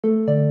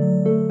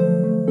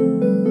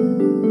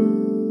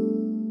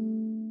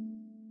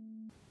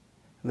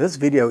This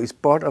video is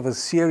part of a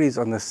series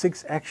on the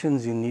 6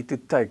 actions you need to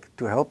take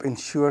to help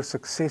ensure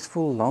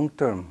successful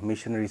long-term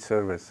missionary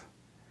service.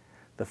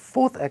 The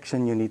 4th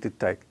action you need to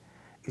take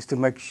is to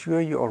make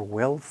sure you are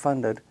well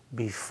funded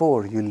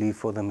before you leave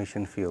for the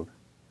mission field.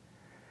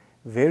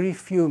 Very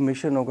few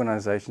mission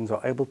organizations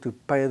are able to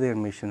pay their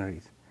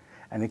missionaries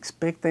and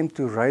expect them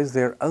to raise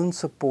their own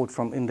support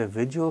from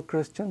individual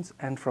Christians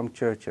and from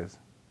churches.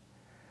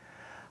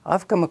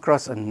 I've come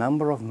across a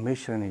number of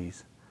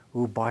missionaries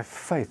who by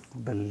faith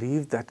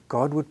believed that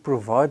God would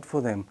provide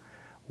for them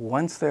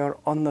once they are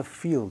on the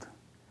field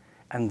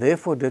and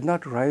therefore did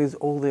not raise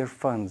all their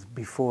funds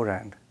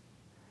beforehand.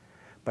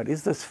 But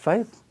is this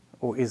faith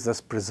or is this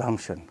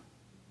presumption?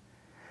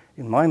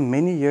 In my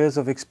many years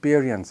of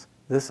experience,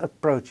 this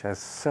approach has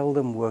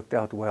seldom worked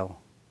out well.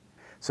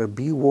 So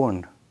be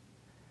warned.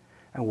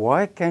 And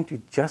why can't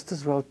you just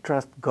as well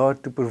trust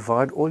God to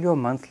provide all your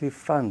monthly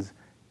funds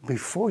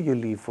before you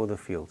leave for the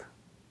field?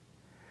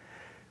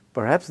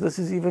 Perhaps this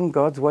is even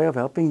God's way of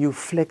helping you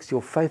flex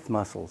your faith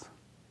muscles.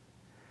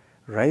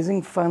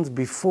 Raising funds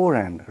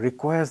beforehand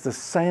requires the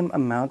same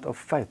amount of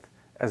faith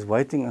as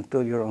waiting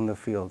until you're on the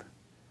field.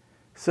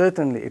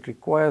 Certainly, it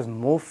requires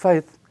more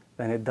faith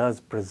than it does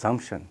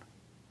presumption.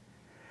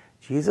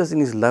 Jesus, in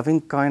his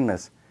loving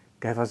kindness,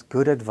 gave us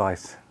good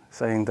advice,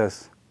 saying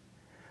this: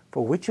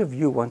 "For which of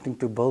you wanting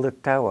to build a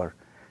tower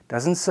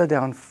doesn't sit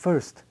down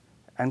first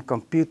and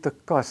compute the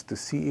cost to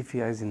see if he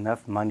has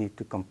enough money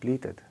to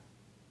complete it?"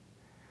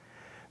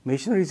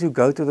 Missionaries who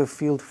go to the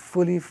field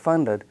fully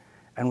funded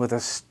and with a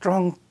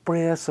strong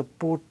prayer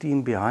support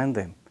team behind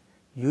them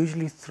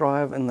usually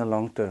thrive in the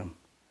long term.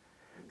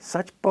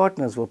 Such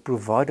partners will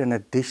provide an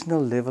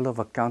additional level of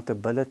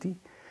accountability,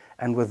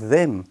 and with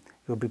them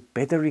you'll be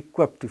better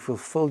equipped to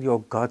fulfill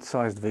your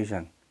God-sized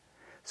vision.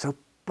 So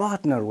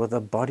partner with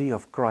the body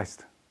of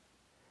Christ.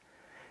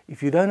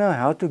 If you don't know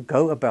how to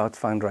go about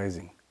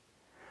fundraising,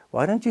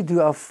 why don't you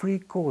do our free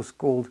course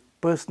called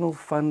Personal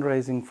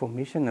Fundraising for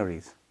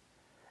Missionaries?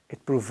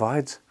 It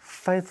provides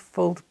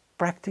faith-filled,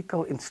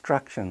 practical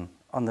instruction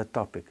on the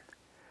topic.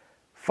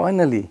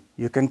 Finally,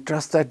 you can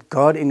trust that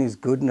God in His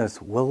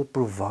goodness will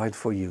provide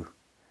for you.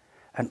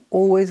 And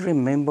always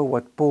remember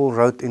what Paul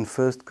wrote in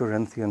 1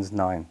 Corinthians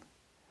 9.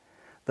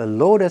 The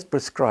Lord has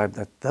prescribed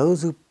that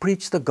those who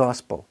preach the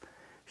gospel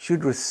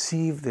should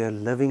receive their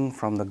living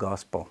from the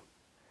gospel.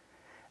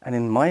 And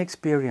in my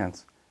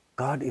experience,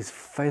 God is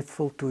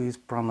faithful to His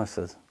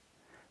promises.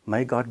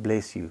 May God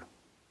bless you.